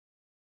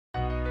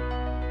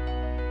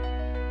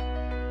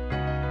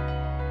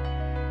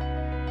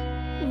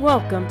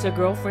Welcome to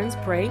Girlfriends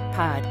Pray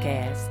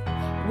Podcast.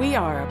 We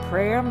are a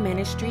prayer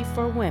ministry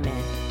for women,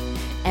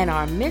 and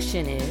our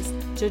mission is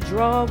to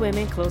draw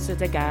women closer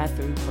to God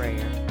through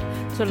prayer.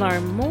 To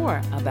learn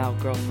more about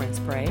Girlfriends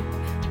Pray,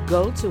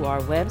 go to our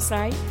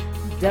website,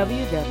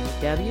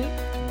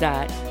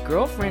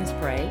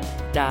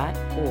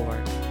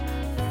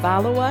 www.girlfriendspray.org.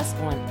 Follow us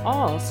on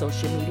all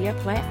social media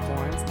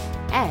platforms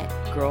at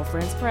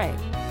Girlfriends Pray.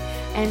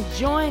 And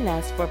join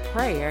us for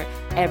prayer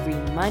every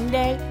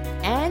Monday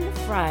and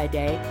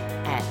Friday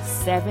at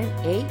 7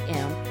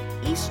 a.m.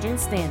 Eastern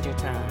Standard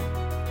Time.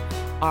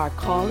 Our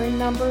call-in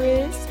number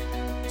is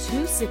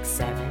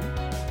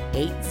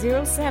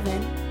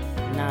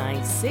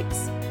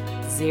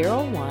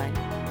 267-807-9601,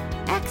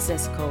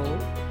 access code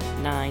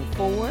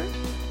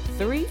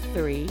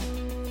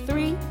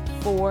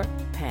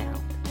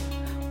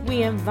 943334#.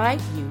 We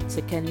invite you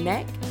to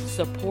connect,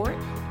 support,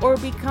 or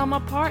become a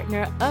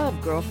partner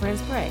of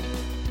Girlfriends Pray.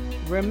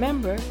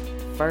 Remember,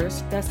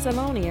 1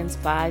 Thessalonians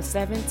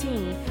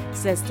 5:17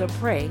 says to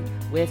pray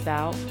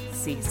without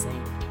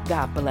ceasing.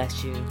 God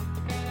bless you.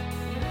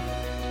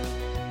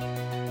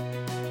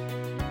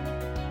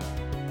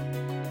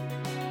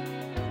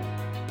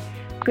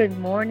 Good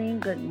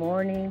morning,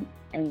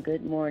 and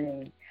good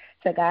morning.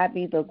 To God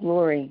be the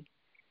glory.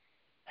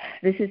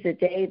 This is the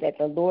day that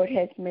the Lord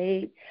has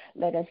made.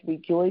 Let us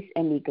rejoice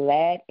and be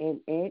glad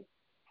in it.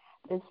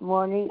 This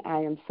morning,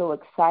 I am so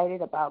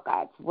excited about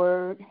God's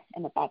Word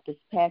and about this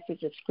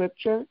passage of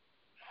Scripture.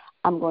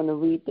 I'm going to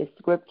read the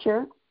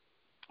Scripture,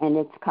 and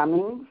it's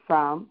coming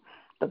from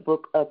the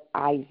book of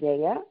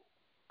Isaiah,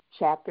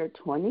 chapter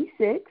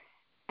 26,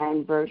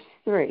 and verse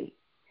 3.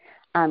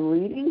 I'm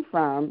reading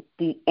from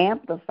the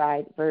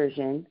Amplified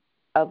Version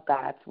of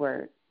God's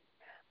Word.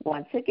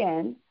 Once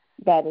again,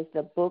 that is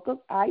the book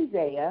of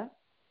Isaiah,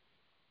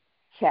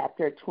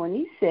 chapter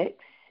 26,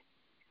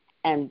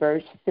 and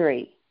verse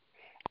 3.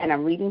 And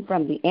I'm reading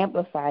from the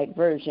Amplified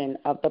Version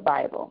of the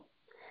Bible.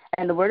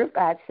 And the Word of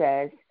God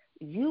says,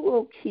 "You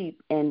will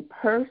keep in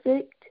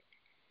perfect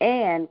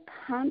and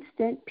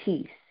constant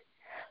peace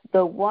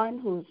the one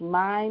whose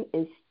mind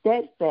is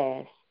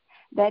steadfast,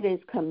 that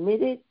is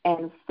committed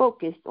and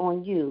focused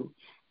on you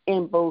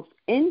in both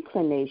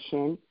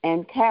inclination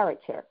and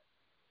character,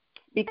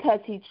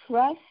 because he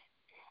trusts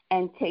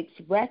and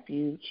takes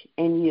refuge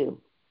in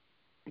you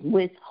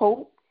with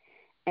hope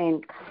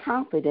and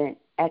confident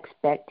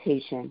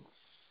expectation."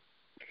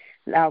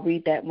 I'll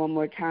read that one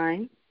more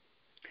time.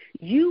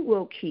 "You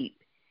will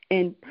keep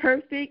in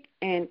perfect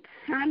and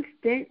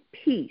constant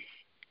peace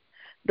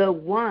the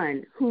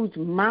one whose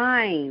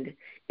mind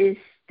is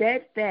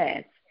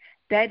steadfast,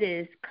 that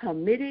is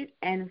committed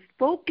and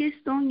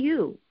focused on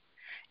you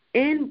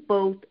in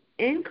both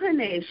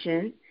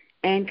inclination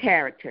and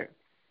character,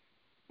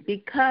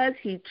 because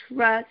he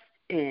trusts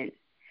in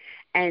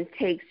and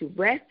takes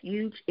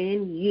refuge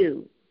in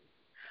you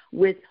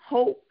with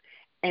hope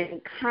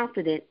and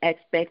confident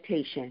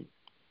expectation."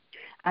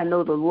 I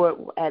know the Lord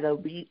will add a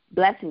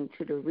blessing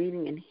to the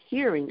reading and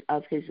hearing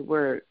of his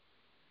word.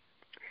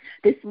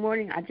 This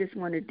morning, I just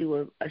want to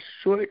do a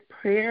short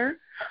prayer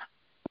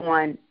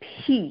on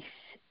peace,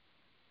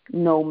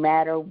 no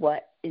matter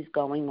what is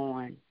going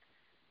on.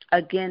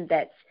 Again,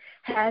 that's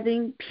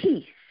having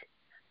peace,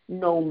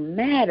 no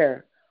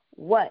matter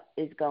what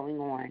is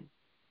going on.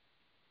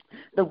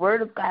 The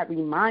Word of God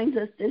reminds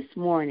us this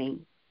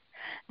morning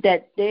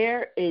that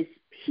there is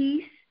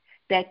peace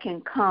that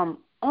can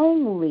come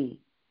only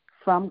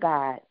from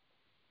God.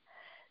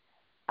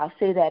 I'll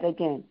say that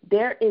again.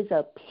 There is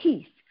a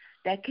peace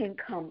that can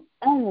come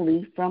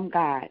only from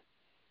God.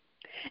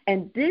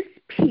 And this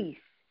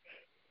peace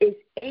is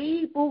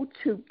able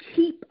to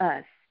keep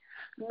us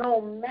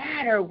no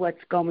matter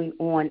what's going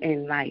on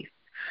in life.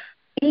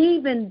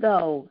 Even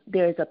though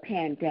there's a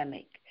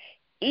pandemic,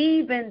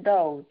 even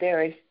though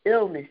there is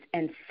illness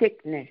and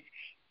sickness,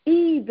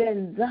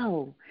 even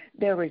though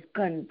there is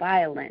gun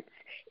violence,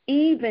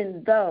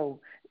 even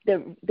though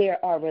there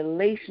are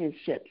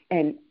relationships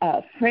and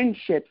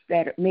friendships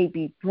that may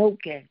be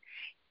broken,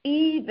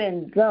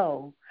 even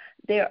though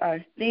there are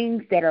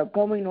things that are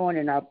going on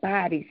in our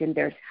bodies and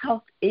there's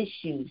health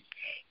issues,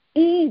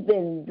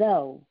 even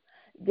though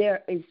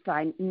there is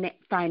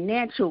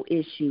financial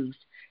issues,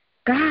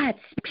 God's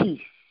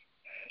peace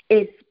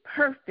is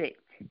perfect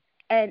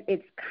and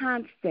it's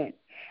constant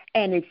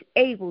and it's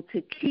able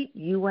to keep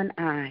you and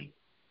I.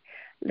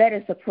 Let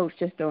us approach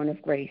the throne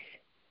of grace.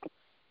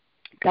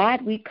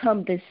 God, we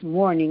come this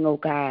morning, oh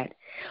God.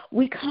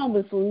 We come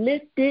with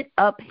lifted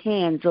up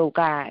hands, oh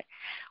God.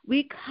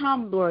 We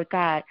come, Lord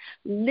God,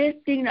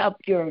 lifting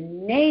up your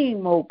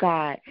name, oh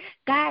God.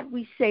 God,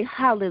 we say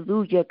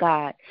hallelujah,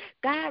 God.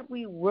 God,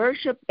 we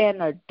worship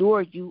and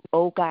adore you,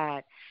 oh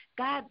God.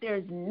 God,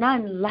 there's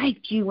none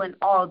like you in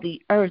all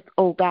the earth,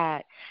 oh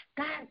God.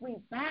 God, we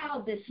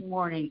bow this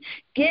morning,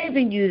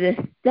 giving you the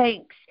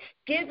thanks,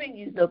 giving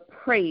you the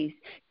praise,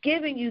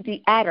 giving you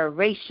the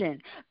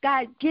adoration.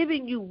 God,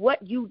 giving you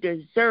what you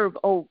deserve,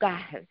 oh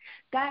God.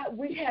 God,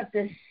 we have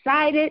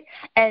decided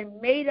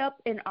and made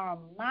up in our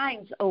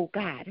minds, oh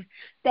God,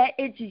 that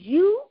it's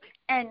you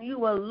and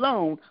you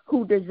alone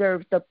who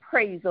deserves the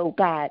praise, oh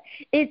God.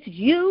 It's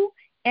you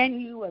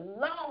and you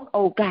alone,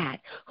 oh God,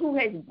 who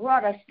has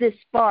brought us this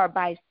far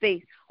by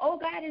faith. Oh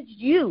God, it's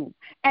you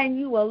and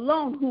you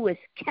alone who has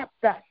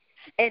kept us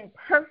in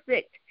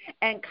perfect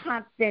and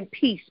constant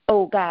peace,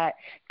 oh God.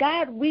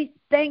 God, we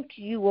thank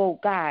you, oh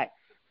God,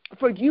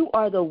 for you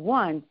are the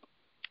one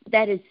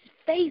that is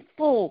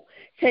faithful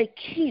to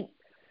keep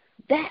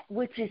that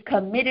which is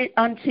committed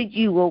unto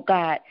you, oh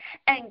God.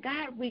 And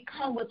God, we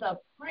come with a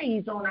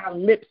praise on our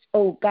lips,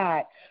 oh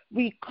God,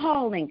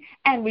 recalling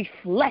and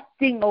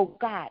reflecting, oh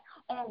God,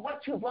 on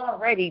what you've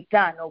already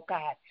done, oh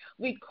God.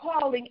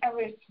 Recalling and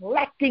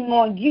reflecting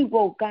on you,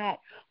 oh God,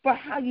 for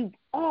how you've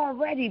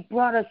already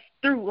brought us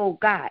through, oh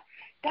God.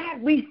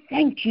 God, we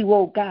thank you,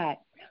 oh God,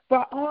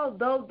 for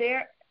although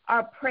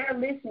our prayer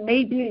list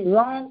may be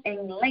long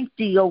and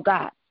lengthy, oh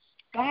God,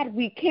 God,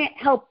 we can't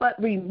help but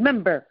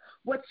remember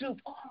what you've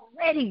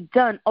already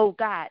done, oh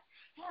God.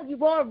 How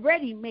you've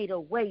already made a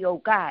way,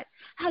 oh God.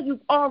 How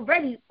you've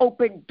already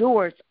opened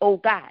doors, oh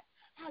God.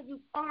 How you've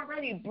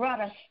already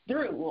brought us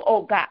through,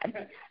 oh God.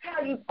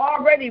 How you've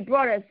already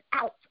brought us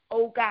out,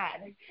 oh God.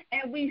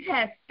 And we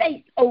have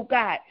faith, oh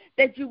God,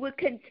 that you would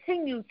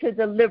continue to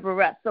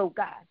deliver us, oh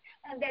God.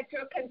 And that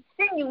you're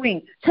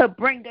continuing to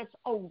bring us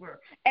over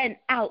and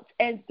out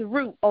and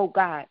through, oh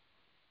God.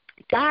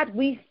 God,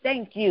 we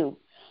thank you.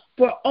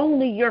 For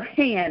only your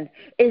hand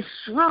is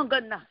strong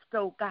enough,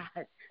 oh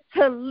God,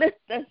 to lift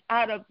us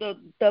out of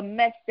the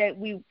mess that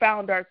we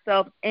found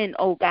ourselves in,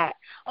 oh God.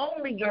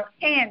 Only your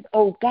hand,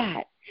 oh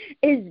God,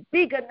 is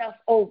big enough,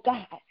 oh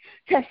God,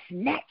 to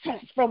snatch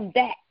us from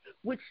that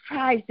which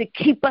tries to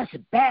keep us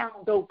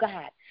bound, oh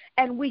God.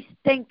 And we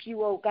thank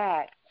you, oh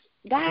God.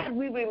 God,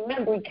 we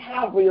remember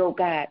Calvary, oh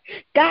God.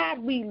 God,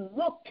 we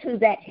look to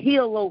that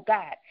hill, oh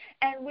God.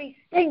 And we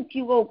thank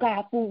you, oh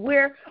God, for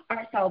where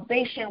our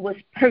salvation was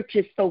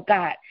purchased, oh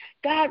God.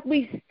 God,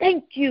 we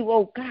thank you,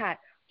 oh God,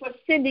 for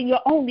sending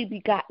your only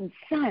begotten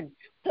Son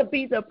to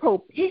be the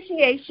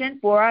propitiation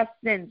for our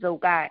sins, oh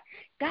God.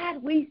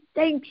 God, we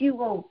thank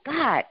you, oh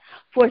God,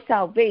 for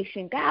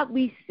salvation. God,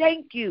 we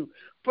thank you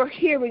for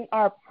hearing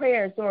our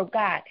prayers, Lord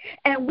God.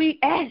 And we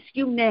ask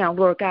you now,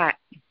 Lord God,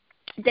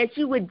 that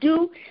you would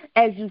do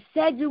as you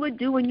said you would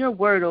do in your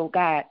word, oh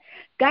God.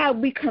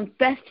 God, we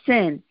confess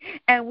sin,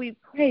 and we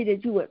pray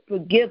that you would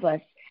forgive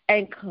us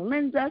and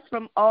cleanse us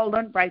from all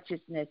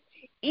unrighteousness,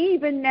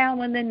 even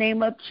now in the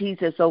name of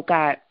Jesus, oh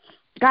God.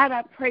 God,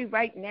 I pray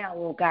right now,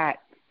 oh God,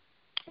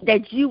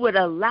 that you would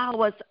allow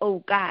us,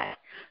 oh God,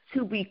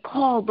 to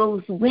recall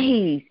those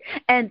ways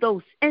and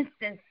those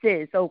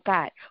instances, oh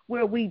God,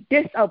 where we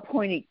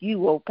disappointed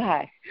you, oh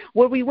God,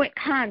 where we went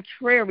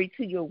contrary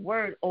to your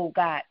word, oh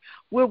God,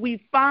 where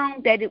we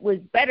found that it was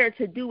better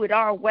to do it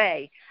our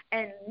way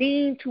and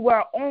lean to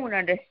our own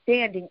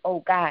understanding,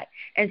 oh God,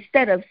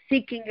 instead of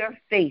seeking your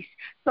face.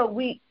 So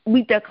we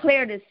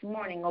declare this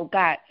morning, oh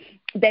God,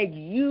 that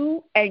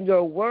you and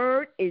your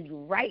word is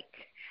right,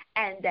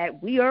 and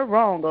that we are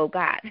wrong, oh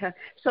God.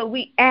 So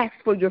we ask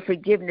for your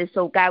forgiveness,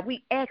 oh God.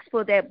 We ask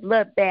for that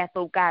bloodbath,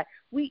 oh God.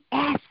 We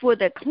ask for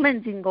the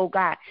cleansing, oh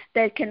God,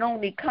 that can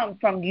only come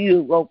from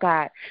you, oh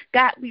God.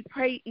 God, we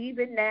pray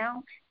even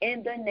now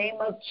in the name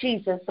of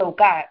Jesus, oh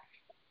God,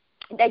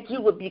 that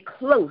you would be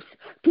close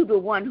to the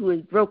one who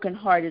is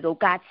brokenhearted, oh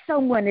God.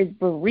 Someone is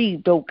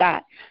bereaved, oh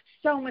God.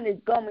 Someone is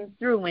going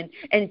through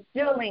and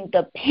feeling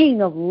the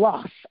pain of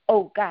loss,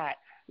 oh God.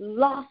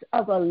 Loss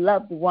of a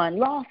loved one,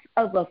 loss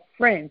of a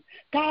friend.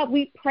 God,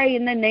 we pray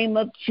in the name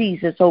of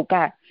Jesus, oh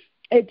God,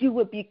 that you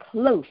would be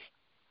close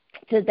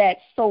to that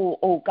soul,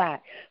 oh God,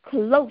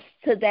 close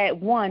to that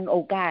one,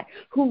 oh God,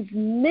 who's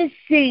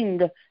missing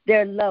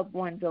their loved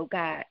ones, oh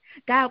God.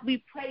 God,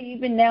 we pray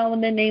even now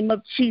in the name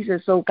of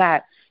Jesus, oh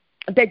God,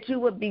 that you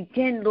would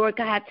begin, Lord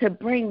God, to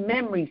bring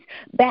memories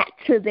back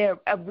to their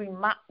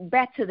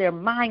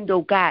mind,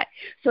 oh God,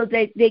 so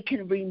that they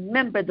can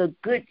remember the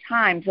good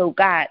times, oh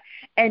God,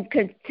 and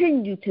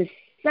continue to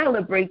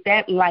celebrate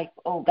that life,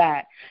 oh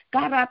God.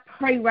 God, I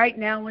pray right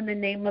now in the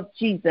name of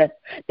Jesus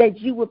that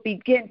you would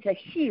begin to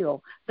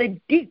heal the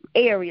deep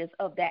areas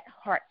of that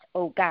heart,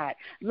 oh God,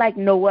 like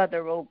no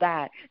other, oh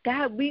God.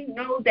 God, we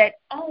know that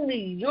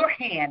only your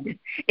hand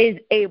is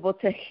able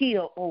to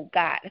heal, oh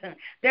God.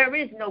 There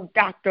is no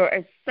doctor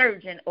or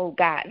surgeon, oh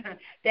God,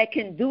 that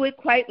can do it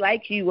quite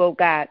like you, oh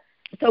God.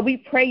 So we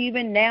pray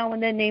even now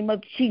in the name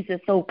of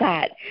Jesus, oh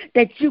God,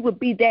 that you would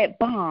be that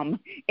balm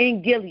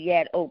in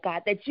Gilead, oh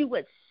God, that you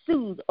would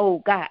soothe, oh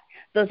God,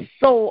 the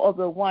soul of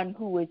the one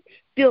who is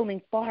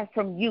feeling far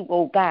from you,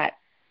 oh God.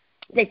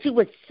 That you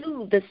would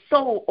soothe the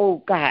soul,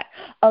 oh God,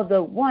 of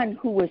the one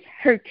who is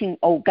hurting,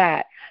 oh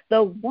God,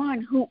 the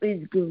one who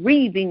is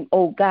grieving,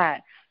 oh God,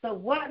 the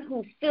one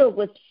who's filled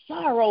with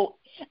sorrow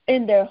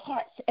in their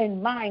hearts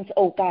and minds,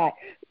 oh God.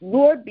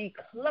 Lord, be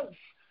close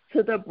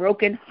to the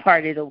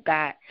brokenhearted, oh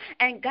God.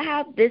 And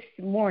God, this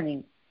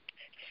morning,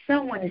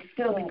 someone is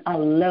feeling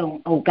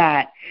alone, oh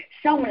God.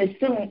 Someone is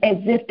feeling as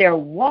if they're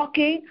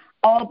walking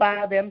all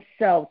by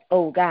themselves,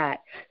 oh God.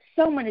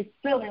 Someone is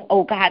feeling,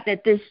 oh God,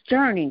 that this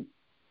journey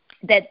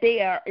that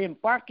they are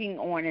embarking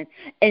on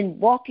and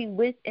walking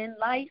with in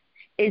life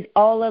is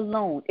all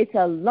alone. It's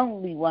a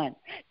lonely one.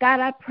 God,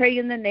 I pray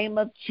in the name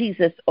of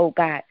Jesus, oh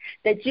God,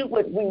 that you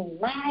would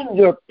remind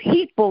your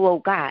people, oh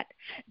God,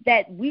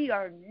 that we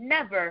are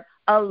never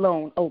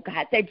alone, oh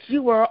God, that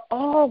you are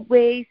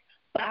always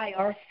by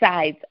our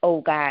sides,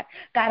 oh God.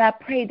 God, I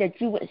pray that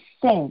you would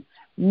send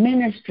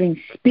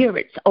ministering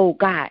spirits, oh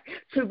God,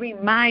 to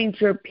remind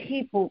your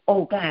people,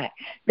 oh God,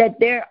 that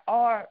there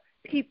are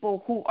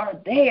people who are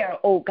there,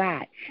 oh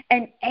God,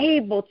 and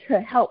able to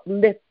help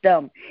lift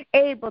them,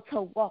 able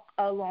to walk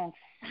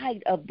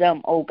alongside of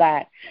them, oh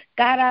God.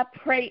 God, I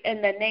pray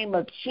in the name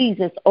of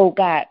Jesus, oh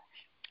God,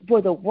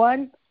 for the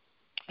one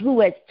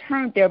who has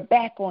turned their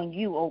back on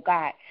you, oh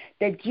God,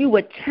 that you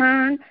would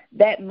turn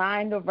that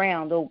mind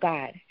around, oh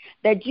God,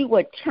 that you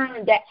would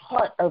turn that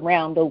heart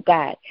around, oh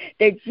God,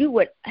 that you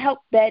would help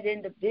that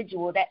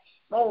individual, that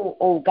soul,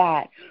 oh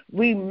God.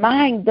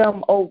 Remind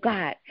them, oh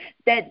God,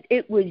 that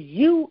it was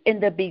you in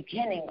the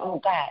beginning, oh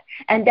God,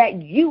 and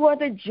that you are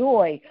the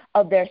joy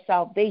of their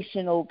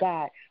salvation, oh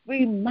God.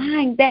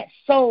 Remind that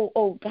soul,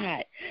 oh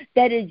God,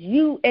 that it's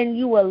you and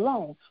you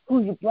alone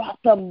who brought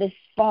them this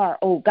far,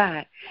 oh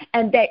God,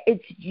 and that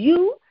it's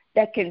you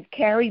that can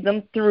carry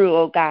them through,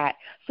 oh God.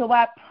 So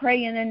I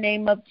pray in the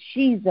name of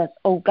Jesus,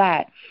 oh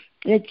God,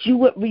 that you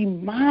would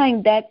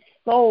remind that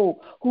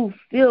soul who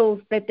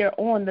feels that they're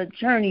on the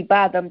journey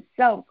by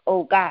themselves,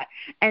 oh God,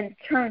 and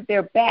turn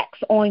their backs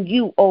on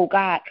you, oh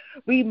God.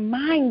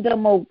 Remind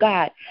them, oh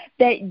God,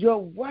 that your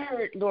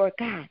word, Lord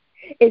God,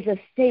 is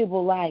a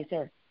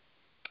stabilizer,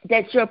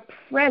 that your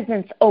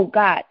presence, oh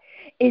God,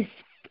 is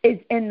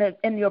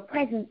in your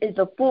presence is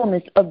the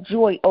fullness of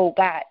joy, oh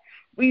God.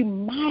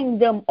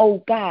 Remind them,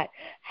 oh God,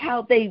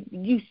 how they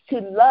used to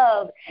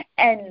love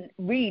and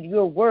read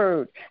your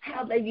word,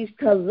 how they used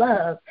to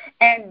love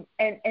and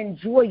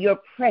enjoy your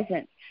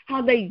presence,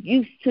 how they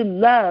used to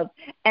love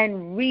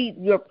and read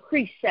your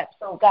precepts,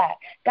 oh God.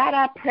 God,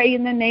 I pray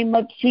in the name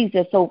of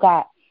Jesus, oh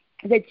God,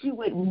 that you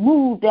would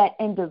move that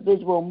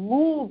individual,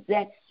 move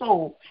that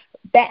soul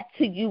back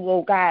to you,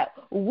 oh God.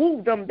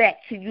 Woo them back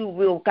to you,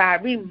 oh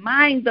God.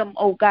 Remind them,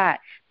 oh God,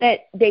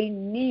 that they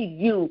need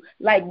you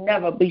like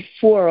never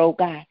before, oh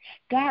God.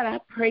 God, I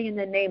pray in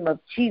the name of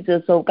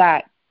Jesus, oh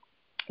God,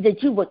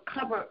 that you would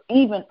cover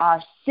even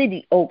our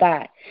city, oh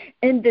God,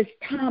 in this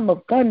time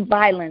of gun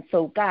violence,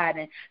 oh God,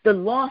 and the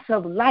loss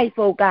of life,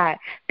 oh God.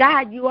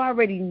 God, you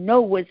already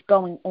know what's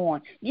going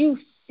on. You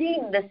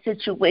seen the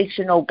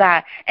situation, oh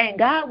God. And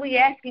God, we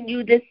asking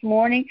you this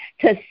morning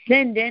to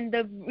send in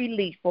the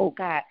relief, oh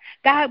God.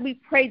 God, we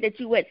pray that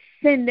you would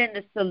send in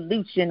the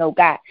solution, oh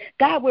God.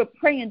 God, we're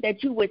praying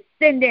that you would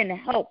send in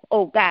help,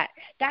 oh God.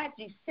 God,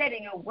 you said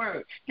in your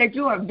word that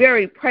you are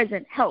very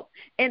present help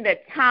in the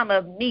time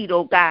of need,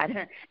 oh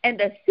God. And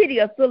the city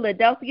of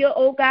Philadelphia,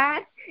 oh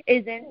God,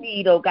 is in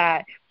need, oh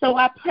God. So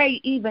I pray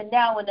even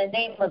now in the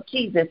name of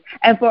Jesus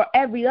and for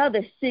every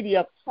other city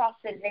across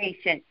the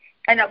nation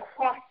and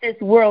across this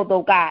world,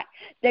 oh God,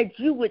 that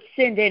you would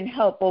send in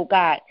help, oh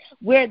God,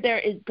 where there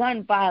is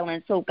gun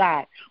violence, oh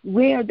God,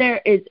 where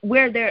there is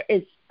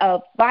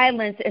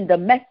violence and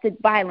domestic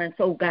violence,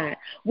 oh God,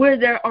 where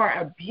there are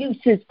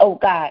abuses, oh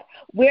God,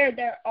 where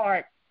there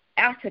are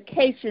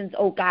altercations,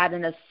 oh God,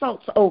 and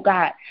assaults, oh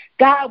God.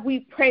 God,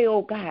 we pray,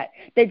 oh God,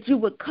 that you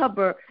would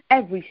cover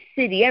every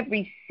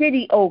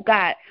city, oh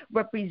God,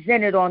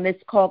 represented on this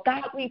call.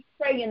 God, we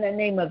pray in the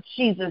name of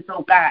Jesus,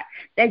 oh God,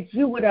 that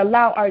you would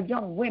allow our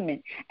young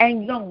women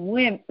and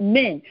young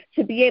men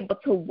to be able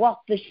to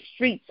walk the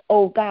streets,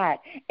 oh God,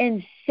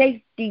 in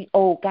safety,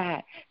 oh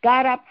God.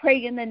 God, I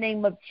pray in the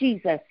name of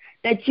Jesus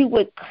that you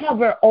would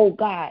cover, oh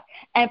God,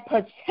 and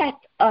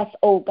protect us,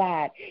 oh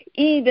God,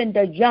 even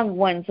the young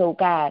ones, oh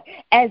God,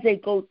 as they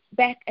go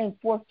back and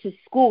forth to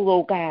school,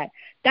 oh God.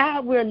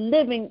 God, we're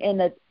living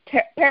in a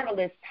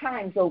perilous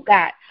times, oh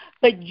God,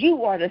 but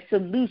you are the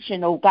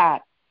solution, oh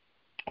God.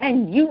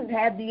 And you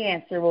have the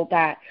answer, oh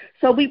God.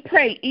 So we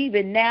pray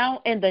even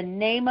now in the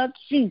name of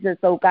Jesus,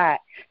 oh God,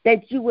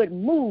 that you would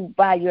move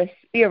by your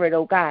spirit,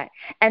 oh God,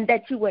 and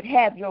that you would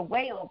have your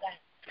way, oh God.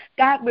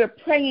 God, we're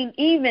praying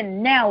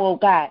even now, oh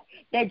God,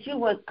 that you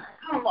would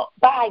come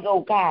by,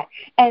 oh God,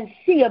 and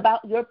see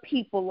about your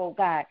people, oh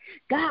God.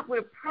 God,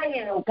 we're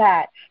praying, oh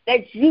God,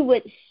 that you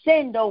would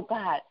send, oh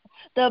God,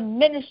 the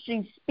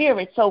ministering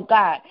spirits, oh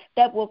God,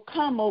 that will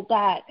come, oh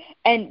God,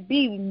 and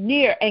be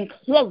near and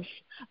close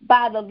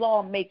by the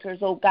lawmakers,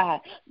 oh God,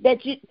 that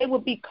they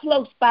would be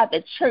close by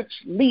the church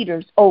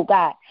leaders, oh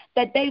God,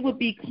 that they would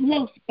be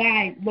close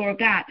by, Lord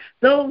God,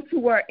 those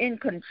who are in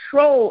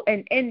control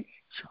and in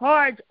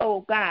charge,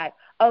 oh God,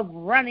 of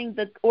running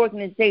the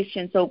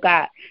organizations, oh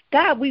God.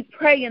 God, we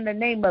pray in the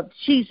name of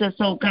Jesus,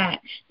 oh God,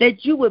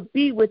 that you would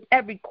be with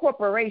every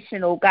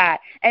corporation, oh God,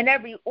 and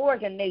every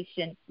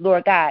organization,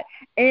 Lord God,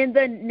 in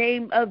the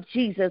name of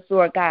Jesus,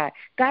 Lord God.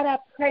 God, I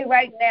pray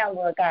right now,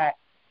 Lord God,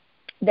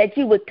 that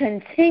you would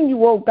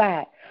continue, oh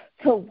God,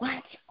 to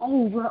watch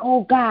over,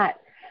 oh God,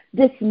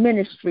 this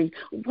ministry.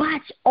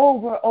 Watch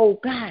over, oh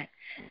God,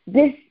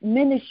 this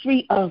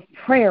ministry of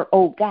prayer,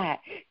 oh God.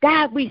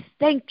 God, we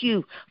thank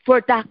you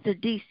for Dr.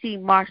 D.C.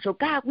 Marshall.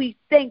 God, we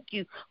thank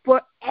you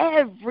for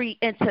every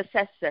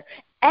intercessor,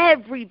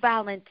 every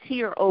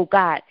volunteer, oh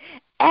God,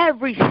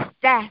 every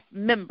staff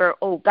member,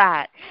 oh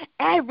God,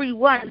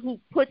 everyone who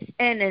puts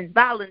in and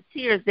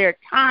volunteers their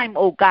time,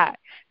 oh God.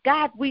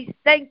 God, we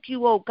thank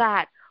you, oh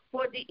God,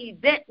 for the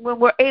event when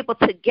we're able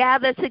to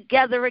gather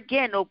together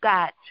again, oh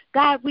God.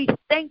 God, we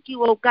thank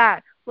you, oh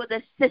God, for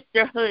the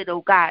sisterhood,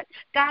 oh God.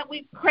 God,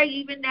 we pray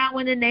even now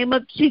in the name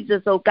of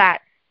Jesus, oh God,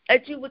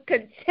 that you would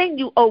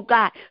continue, oh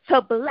God,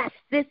 to bless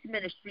this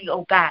ministry,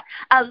 oh God.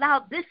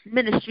 Allow this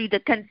ministry to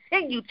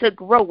continue to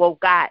grow, oh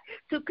God,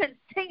 to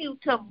continue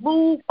to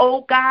move,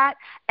 oh God,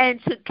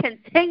 and to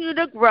continue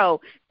to grow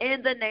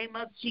in the name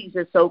of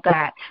Jesus, oh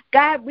God.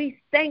 God,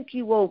 we thank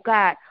you, oh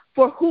God,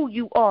 for who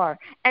you are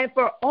and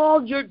for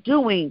all you're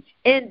doing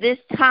in this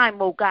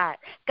time, oh God.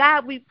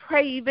 God, we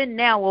pray even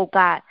now, oh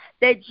God,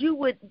 that you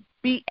would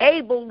be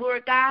able,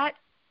 Lord God,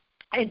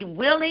 and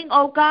willing,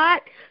 oh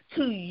God,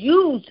 to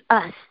use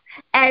us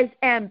as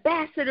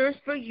ambassadors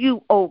for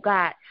you, oh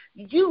God.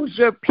 Use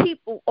your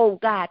people, oh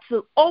God,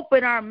 to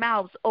open our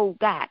mouths, oh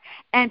God,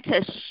 and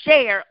to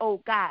share,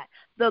 oh God,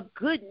 the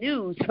good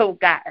news, oh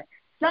God.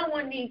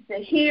 Someone needs to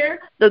hear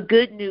the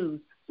good news.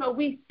 So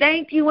we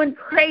thank you and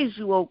praise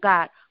you, oh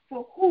God,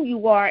 for who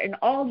you are and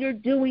all you're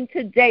doing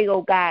today,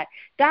 oh God.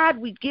 God,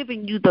 we're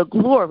giving you the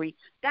glory.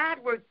 God,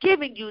 we're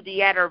giving you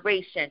the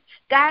adoration.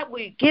 God,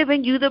 we're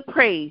giving you the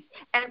praise.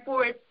 And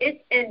for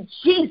it's in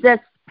Jesus'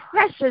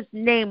 precious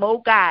name,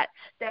 oh God,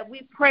 that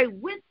we pray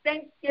with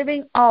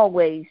thanksgiving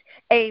always.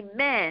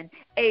 Amen,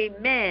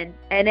 amen,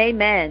 and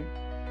amen.